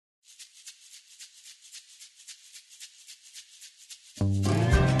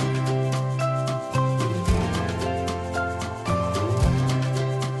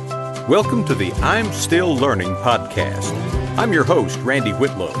Welcome to the I'm Still Learning podcast. I'm your host, Randy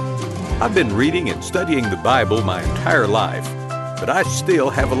Whitlow. I've been reading and studying the Bible my entire life, but I still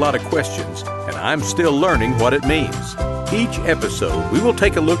have a lot of questions, and I'm still learning what it means. Each episode, we will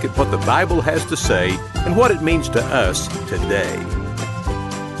take a look at what the Bible has to say and what it means to us today.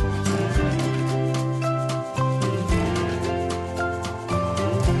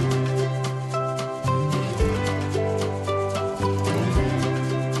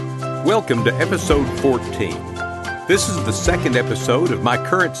 Welcome to episode 14. This is the second episode of my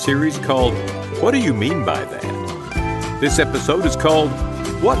current series called, What Do You Mean by That? This episode is called,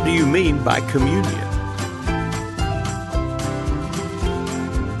 What Do You Mean by Communion?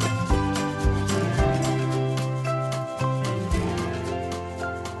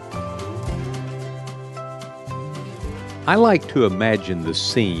 I like to imagine the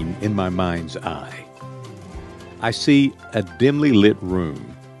scene in my mind's eye. I see a dimly lit room.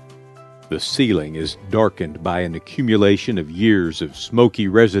 The ceiling is darkened by an accumulation of years of smoky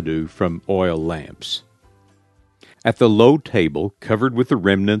residue from oil lamps. At the low table, covered with the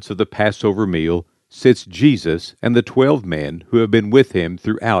remnants of the Passover meal, sits Jesus and the 12 men who have been with him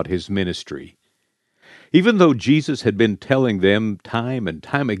throughout his ministry. Even though Jesus had been telling them time and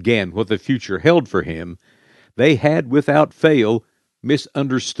time again what the future held for him, they had without fail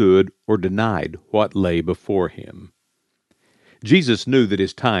misunderstood or denied what lay before him. Jesus knew that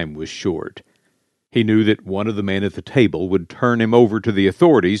his time was short. He knew that one of the men at the table would turn him over to the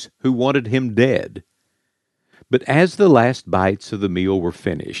authorities who wanted him dead. But as the last bites of the meal were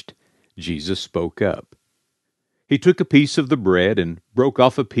finished, Jesus spoke up. He took a piece of the bread and broke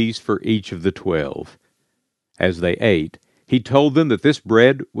off a piece for each of the 12. As they ate, he told them that this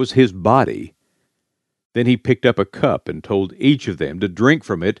bread was his body. Then he picked up a cup and told each of them to drink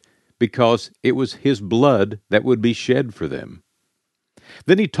from it because it was his blood that would be shed for them.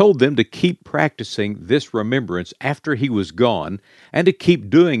 Then he told them to keep practicing this remembrance after he was gone and to keep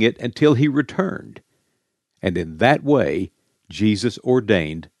doing it until he returned. And in that way, Jesus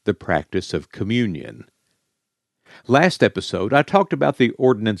ordained the practice of communion. Last episode, I talked about the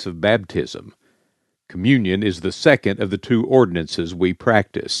ordinance of baptism. Communion is the second of the two ordinances we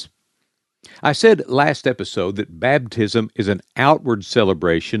practice. I said last episode that baptism is an outward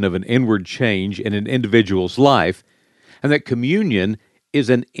celebration of an inward change in an individual's life, and that communion is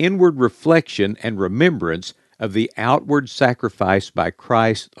an inward reflection and remembrance of the outward sacrifice by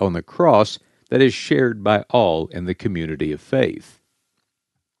Christ on the cross that is shared by all in the community of faith.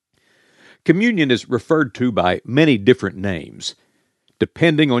 Communion is referred to by many different names.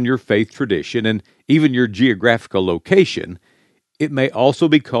 Depending on your faith tradition and even your geographical location, it may also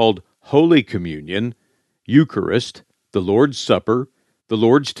be called Holy Communion, Eucharist, the Lord's Supper, the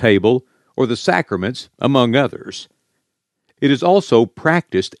Lord's Table, or the Sacraments, among others. It is also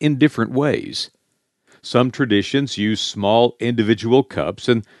practiced in different ways. Some traditions use small individual cups,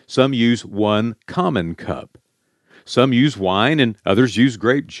 and some use one common cup. Some use wine, and others use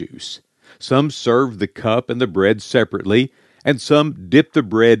grape juice. Some serve the cup and the bread separately, and some dip the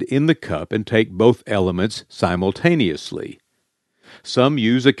bread in the cup and take both elements simultaneously. Some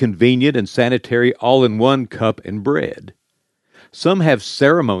use a convenient and sanitary all-in-one cup and bread. Some have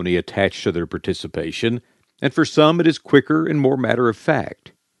ceremony attached to their participation, and for some it is quicker and more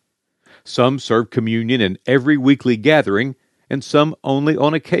matter-of-fact. Some serve communion in every weekly gathering, and some only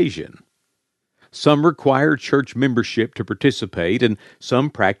on occasion. Some require church membership to participate, and some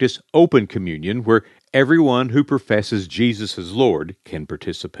practice open communion where everyone who professes Jesus as Lord can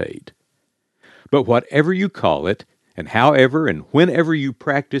participate. But whatever you call it, and however and whenever you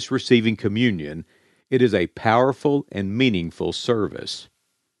practice receiving communion, it is a powerful and meaningful service.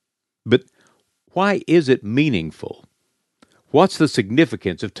 But why is it meaningful? What's the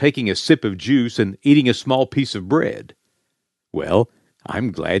significance of taking a sip of juice and eating a small piece of bread? Well,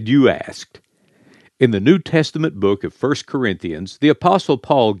 I'm glad you asked. In the New Testament book of 1 Corinthians, the Apostle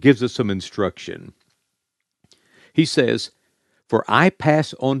Paul gives us some instruction. He says, "For I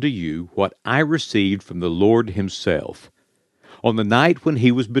pass on to you what I received from the Lord himself. On the night when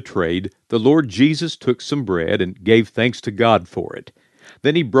he was betrayed, the Lord Jesus took some bread and gave thanks to God for it.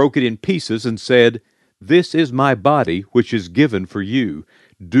 Then he broke it in pieces and said, 'This is my body, which is given for you.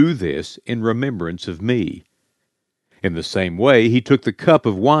 Do this in remembrance of me.' In the same way, he took the cup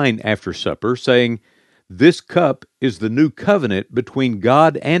of wine after supper, saying, 'This cup is the new covenant between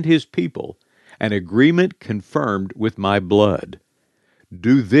God and his people, an agreement confirmed with my blood.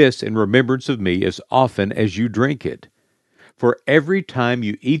 Do this in remembrance of me as often as you drink it. For every time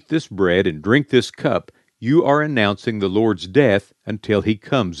you eat this bread and drink this cup, you are announcing the Lord's death until he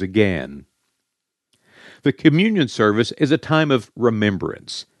comes again." The communion service is a time of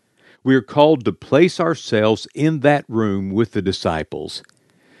remembrance. We are called to place ourselves in that room with the disciples.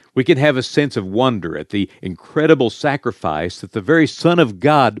 We can have a sense of wonder at the incredible sacrifice that the very Son of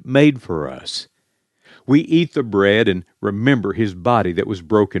God made for us. We eat the bread and remember His body that was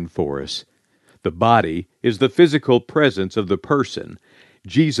broken for us. The body is the physical presence of the person.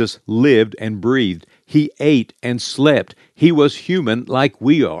 Jesus lived and breathed. He ate and slept. He was human like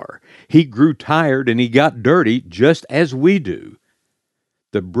we are. He grew tired and he got dirty just as we do.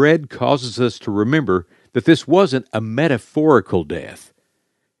 The bread causes us to remember that this wasn't a metaphorical death.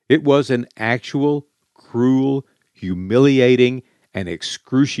 It was an actual, cruel, humiliating, and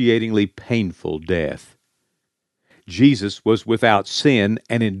excruciatingly painful death. Jesus was without sin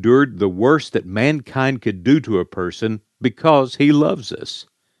and endured the worst that mankind could do to a person because He loves us.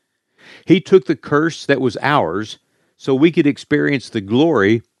 He took the curse that was ours so we could experience the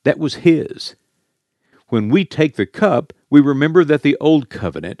glory that was His. When we take the cup, we remember that the Old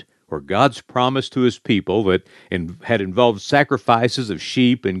Covenant, or God's promise to His people that had involved sacrifices of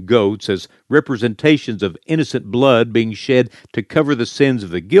sheep and goats as representations of innocent blood being shed to cover the sins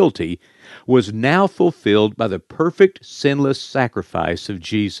of the guilty, was now fulfilled by the perfect, sinless sacrifice of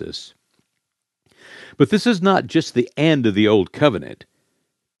Jesus. But this is not just the end of the Old Covenant.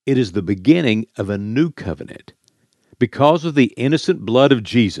 It is the beginning of a new covenant. Because of the innocent blood of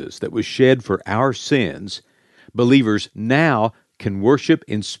Jesus that was shed for our sins, believers now can worship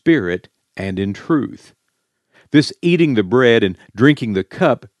in spirit and in truth. This eating the bread and drinking the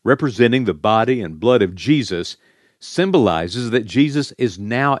cup, representing the body and blood of Jesus, symbolizes that Jesus is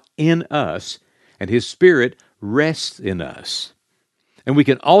now in us and His Spirit rests in us. And we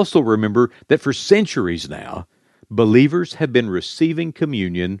can also remember that for centuries now, believers have been receiving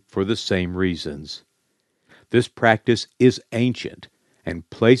communion for the same reasons. This practice is ancient and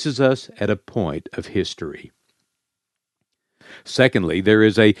places us at a point of history. Secondly, there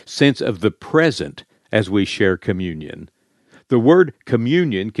is a sense of the present as we share communion. The word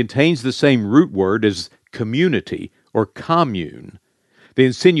communion contains the same root word as community or commune. The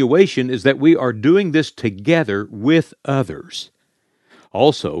insinuation is that we are doing this together with others.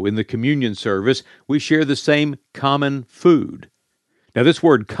 Also, in the communion service, we share the same common food. Now, this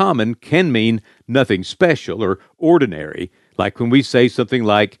word common can mean nothing special or ordinary, like when we say something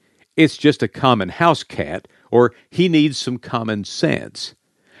like, it's just a common house cat, or he needs some common sense.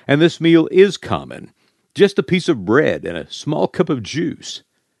 And this meal is common, just a piece of bread and a small cup of juice.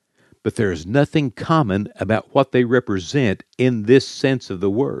 But there is nothing common about what they represent in this sense of the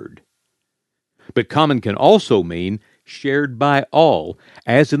word. But common can also mean shared by all,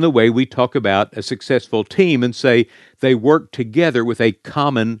 as in the way we talk about a successful team and say they work together with a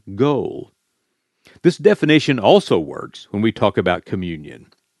common goal. This definition also works when we talk about communion.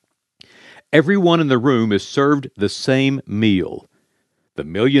 Everyone in the room is served the same meal. The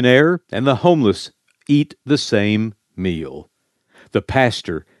millionaire and the homeless eat the same meal. The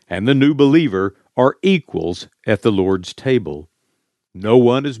pastor and the new believer are equals at the Lord's table. No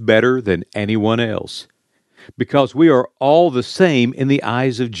one is better than anyone else, because we are all the same in the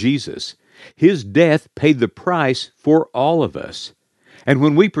eyes of Jesus. His death paid the price for all of us. And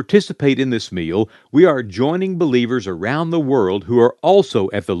when we participate in this meal, we are joining believers around the world who are also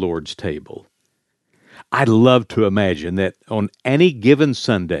at the Lord's table. I'd love to imagine that on any given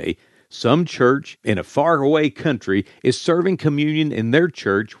Sunday, some church in a faraway country is serving communion in their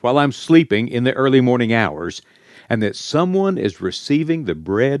church while I'm sleeping in the early morning hours, and that someone is receiving the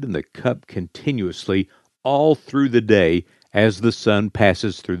bread and the cup continuously all through the day as the sun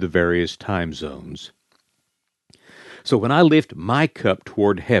passes through the various time zones. So when I lift my cup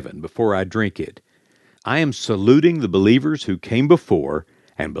toward heaven before I drink it, I am saluting the believers who came before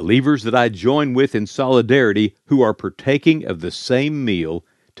and believers that I join with in solidarity who are partaking of the same meal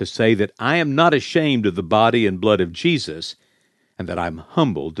to say that I am not ashamed of the body and blood of Jesus and that I'm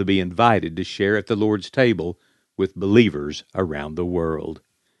humbled to be invited to share at the Lord's table with believers around the world.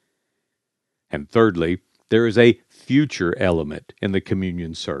 And thirdly, there is a future element in the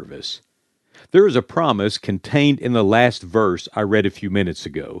communion service. There is a promise contained in the last verse I read a few minutes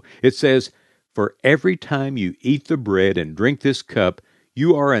ago. It says, "For every time you eat the bread and drink this cup,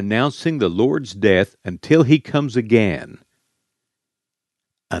 you are announcing the Lord's death until He comes again."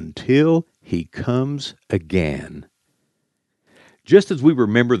 Until He comes again. Just as we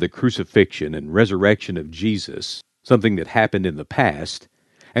remember the crucifixion and resurrection of Jesus, something that happened in the past,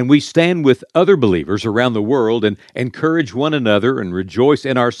 and we stand with other believers around the world and encourage one another and rejoice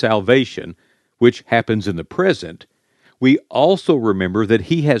in our salvation, which happens in the present, we also remember that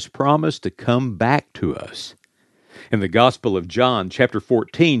He has promised to come back to us. In the Gospel of John, chapter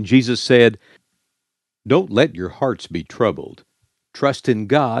 14, Jesus said, "Don't let your hearts be troubled. Trust in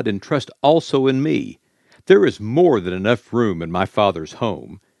God and trust also in me. There is more than enough room in my Father's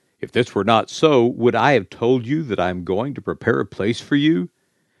home. If this were not so, would I have told you that I am going to prepare a place for you?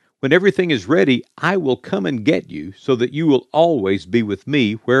 When everything is ready, I will come and get you, so that you will always be with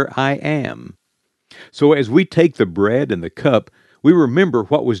me where I am. So as we take the bread and the cup, we remember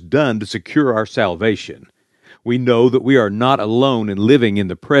what was done to secure our salvation. We know that we are not alone in living in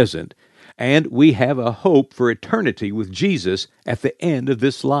the present, and we have a hope for eternity with Jesus at the end of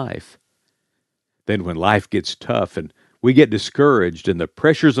this life. Then when life gets tough and we get discouraged and the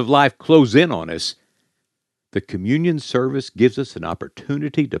pressures of life close in on us, the communion service gives us an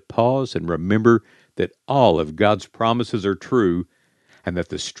opportunity to pause and remember that all of God's promises are true and that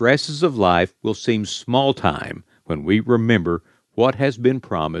the stresses of life will seem small time when we remember what has been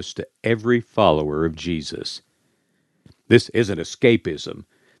promised to every follower of Jesus. This isn't escapism.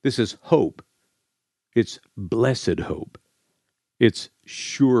 This is hope. It's blessed hope. It's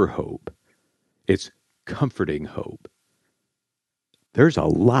sure hope. It's comforting hope. There's a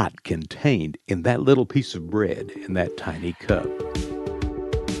lot contained in that little piece of bread in that tiny cup.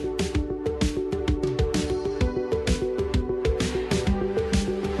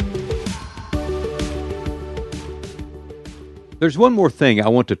 There's one more thing I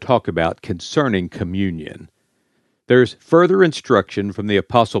want to talk about concerning communion. There's further instruction from the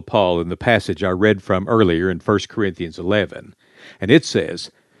Apostle Paul in the passage I read from earlier in 1 Corinthians 11, and it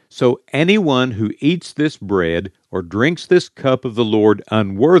says, "So anyone who eats this bread or drinks this cup of the Lord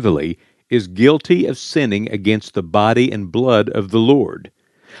unworthily is guilty of sinning against the body and blood of the Lord.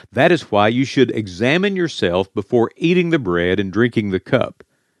 That is why you should examine yourself before eating the bread and drinking the cup.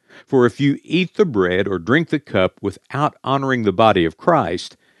 For if you eat the bread or drink the cup without honoring the body of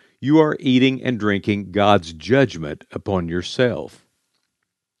Christ, you are eating and drinking God's judgment upon yourself."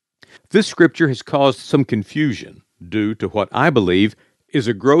 This scripture has caused some confusion due to what I believe is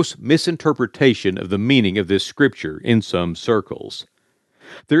a gross misinterpretation of the meaning of this scripture in some circles.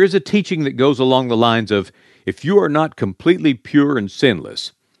 There is a teaching that goes along the lines of, if you are not completely pure and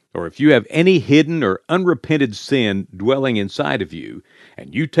sinless, or if you have any hidden or unrepented sin dwelling inside of you,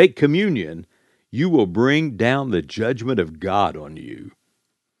 and you take communion, you will bring down the judgment of God on you.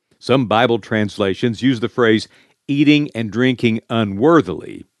 Some Bible translations use the phrase eating and drinking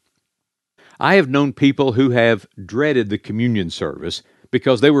unworthily. I have known people who have dreaded the communion service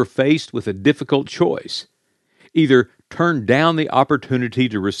because they were faced with a difficult choice. Either turn down the opportunity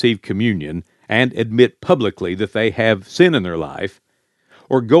to receive communion and admit publicly that they have sin in their life,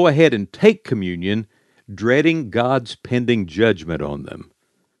 or go ahead and take communion, dreading God's pending judgment on them.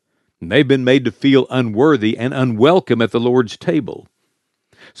 And they've been made to feel unworthy and unwelcome at the Lord's table.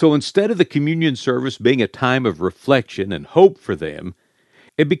 So instead of the communion service being a time of reflection and hope for them,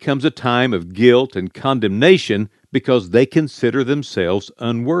 it becomes a time of guilt and condemnation because they consider themselves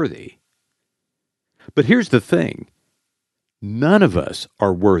unworthy. But here's the thing. None of us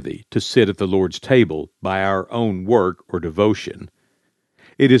are worthy to sit at the Lord's table by our own work or devotion.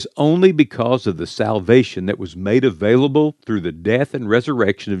 It is only because of the salvation that was made available through the death and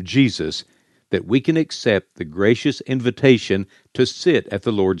resurrection of Jesus that we can accept the gracious invitation to sit at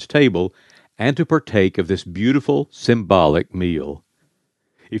the Lord's table and to partake of this beautiful symbolic meal.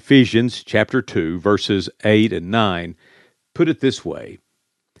 Ephesians chapter 2, verses 8 and 9 put it this way: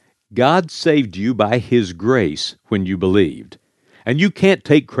 God saved you by His grace when you believed. And you can't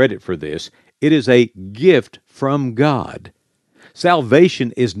take credit for this. It is a gift from God.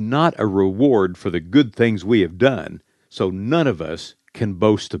 Salvation is not a reward for the good things we have done, so none of us can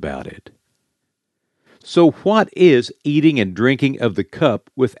boast about it. So what is eating and drinking of the cup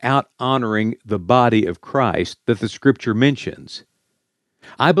without honoring the body of Christ that the Scripture mentions?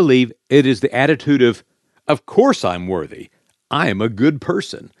 I believe it is the attitude of course I'm worthy. I am a good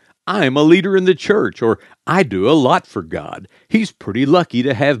person. I am a leader in the church, or I do a lot for God. He's pretty lucky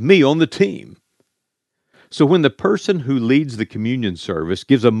to have me on the team. So when the person who leads the communion service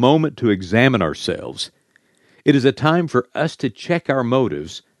gives a moment to examine ourselves, it is a time for us to check our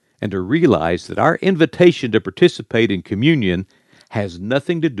motives and to realize that our invitation to participate in communion has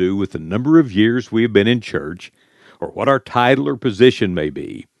nothing to do with the number of years we have been in church or what our title or position may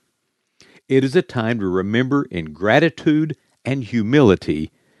be. It is a time to remember in gratitude and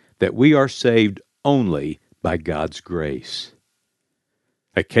humility that we are saved only by God's grace.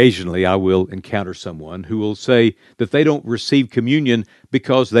 Occasionally, I will encounter someone who will say that they don't receive communion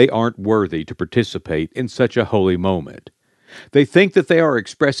because they aren't worthy to participate in such a holy moment. They think that they are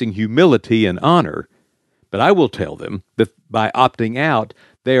expressing humility and honor, but I will tell them that by opting out,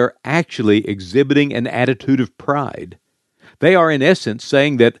 they are actually exhibiting an attitude of pride. They are in essence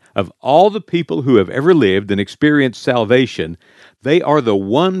saying that of all the people who have ever lived and experienced salvation, they are the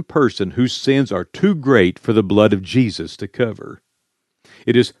one person whose sins are too great for the blood of Jesus to cover.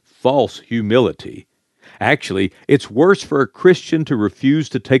 It is false humility. Actually, it's worse for a Christian to refuse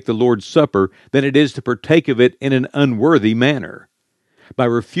to take the Lord's Supper than it is to partake of it in an unworthy manner. By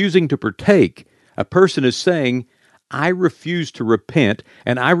refusing to partake, a person is saying, I refuse to repent,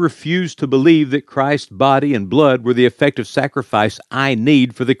 and I refuse to believe that Christ's body and blood were the effective sacrifice I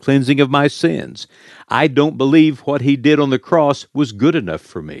need for the cleansing of my sins. I don't believe what He did on the cross was good enough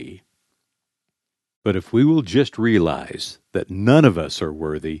for me. But if we will just realize that none of us are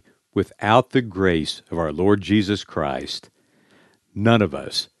worthy without the grace of our Lord Jesus Christ, none of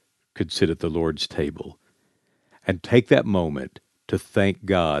us could sit at the Lord's table, and take that moment to thank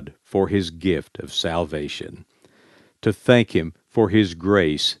God for His gift of salvation, to thank Him for His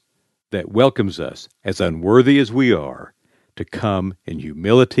grace that welcomes us, as unworthy as we are, to come in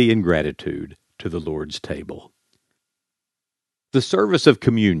humility and gratitude to the Lord's table. The service of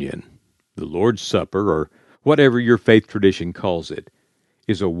communion, the Lord's Supper, or whatever your faith tradition calls it,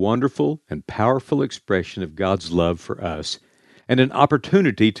 is a wonderful and powerful expression of God's love for us and an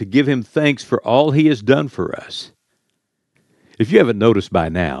opportunity to give Him thanks for all He has done for us. If you haven't noticed by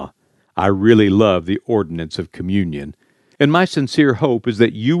now, I really love the ordinance of communion, and my sincere hope is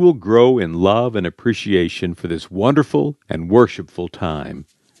that you will grow in love and appreciation for this wonderful and worshipful time.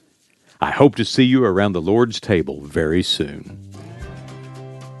 I hope to see you around the Lord's table very soon.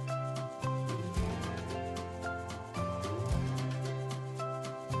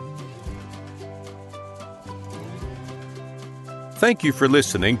 Thank you for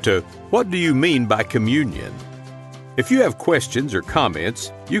listening to What Do You Mean by Communion? If you have questions or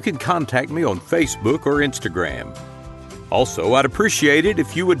comments, you can contact me on Facebook or Instagram. Also, I'd appreciate it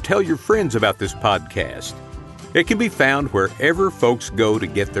if you would tell your friends about this podcast. It can be found wherever folks go to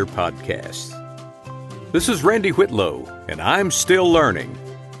get their podcasts. This is Randy Whitlow, and I'm still learning.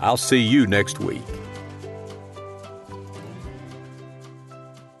 I'll see you next week.